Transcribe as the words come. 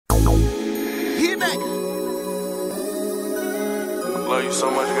love you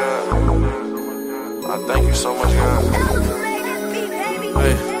so much, God. I thank you so much, God.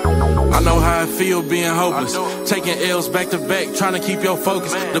 Hey, I know how I feel being hopeless, taking L's back to back, trying to keep your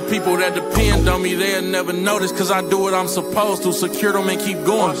focus. The people that depend on me, they'll never notice, cause I do what I'm supposed to, secure them and keep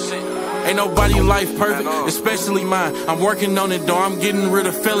going. Ain't nobody life perfect, especially mine. I'm working on it though, I'm getting rid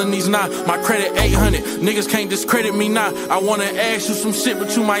of felonies now. My credit 800, niggas can't discredit me now. I wanna ask you some shit,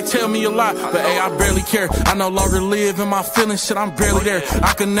 but you might tell me a lie. But hey, I barely care, I no longer live in my feelings, shit, I'm barely there.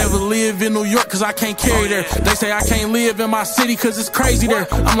 I could never live in New York, cause I can't carry there. They say I can't live in my city, cause it's crazy there.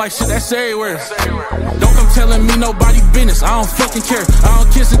 I'm like, shit, that's everywhere. Don't come telling me nobody business, I don't fucking care. I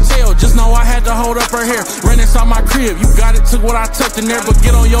don't kiss and tell, just know I had to hold up her hair. Ran inside my crib, you got it, took what I tucked in there. But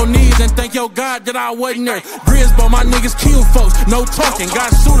get on your knees and thank your God that I wasn't there. Grizzley, my niggas kill folks, no talking.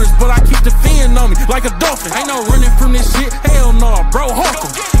 Got shooters, but I keep the fin on me like a dolphin. Ain't no running from this shit, hell no, bro,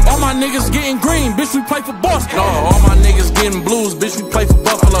 hawkin'. All my niggas getting green, bitch, we play for Boston. No, all my niggas getting blues, bitch, we play for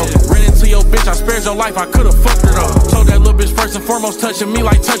Buffalo. Ran into your bitch, I spared your life, I could've fucked her though. Told that little bitch first and foremost, touching me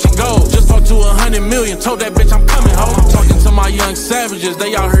like touching gold. Just talked to 100 million, told that bitch I'm coming home. I'm talking to my young savages,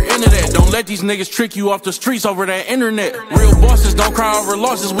 they out here into that. Don't let these niggas trick you off the streets over that internet. Real bosses don't cry over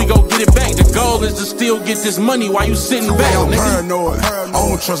losses, we gon' get it back. The goal is to still get this money while you sitting back. I'm paranoid. I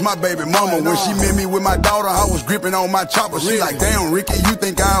don't trust my baby mama. When she met me with my daughter, I was gripping on my chopper. She like, damn, Ricky, you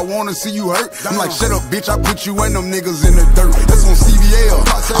think I wanna see you hurt? I'm like, shut up, bitch, I put you and them niggas in the dirt. That's on CVL.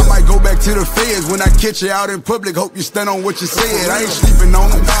 I might go back to the feds when I catch you out in public. Hope you stand on what you said. I ain't sleeping on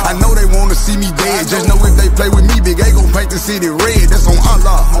them. I know they wanna see me dead. Just know if they play with me, big A gon' paint the city red. That's on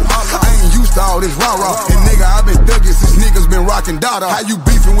Allah. I ain't used to all this rah-rah. And nigga, I been thugging since niggas been rocking Dada. How you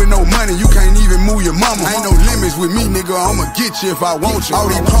beefing with no money? You can't even move your mama. Ain't no limits with me, nigga. I'ma get you if I want you. All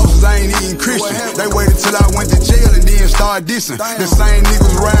these crosses, I ain't even Christian. They waited till I went to jail and then started dissing. The same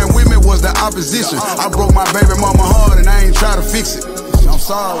niggas riding with me was the opposition. I broke my baby mama heart and I ain't try to fix it. I'm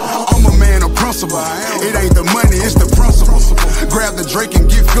sorry. I'm a man of principle. It ain't the money, it's the principle. Grab the Drake and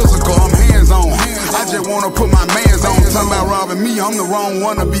get physical. I'm hands on. I just wanna put my mans on. Talking about robbing me, I'm the wrong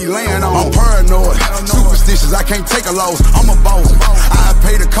one to be laying on. I'm paranoid, superstitious, I can't take a loss. I'm a boss. I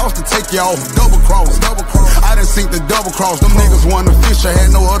pay the cost to take you off. Double cross. I done sink the double cross. Them niggas wanted to fish, I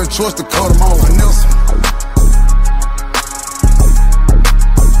had no other choice to cut them off.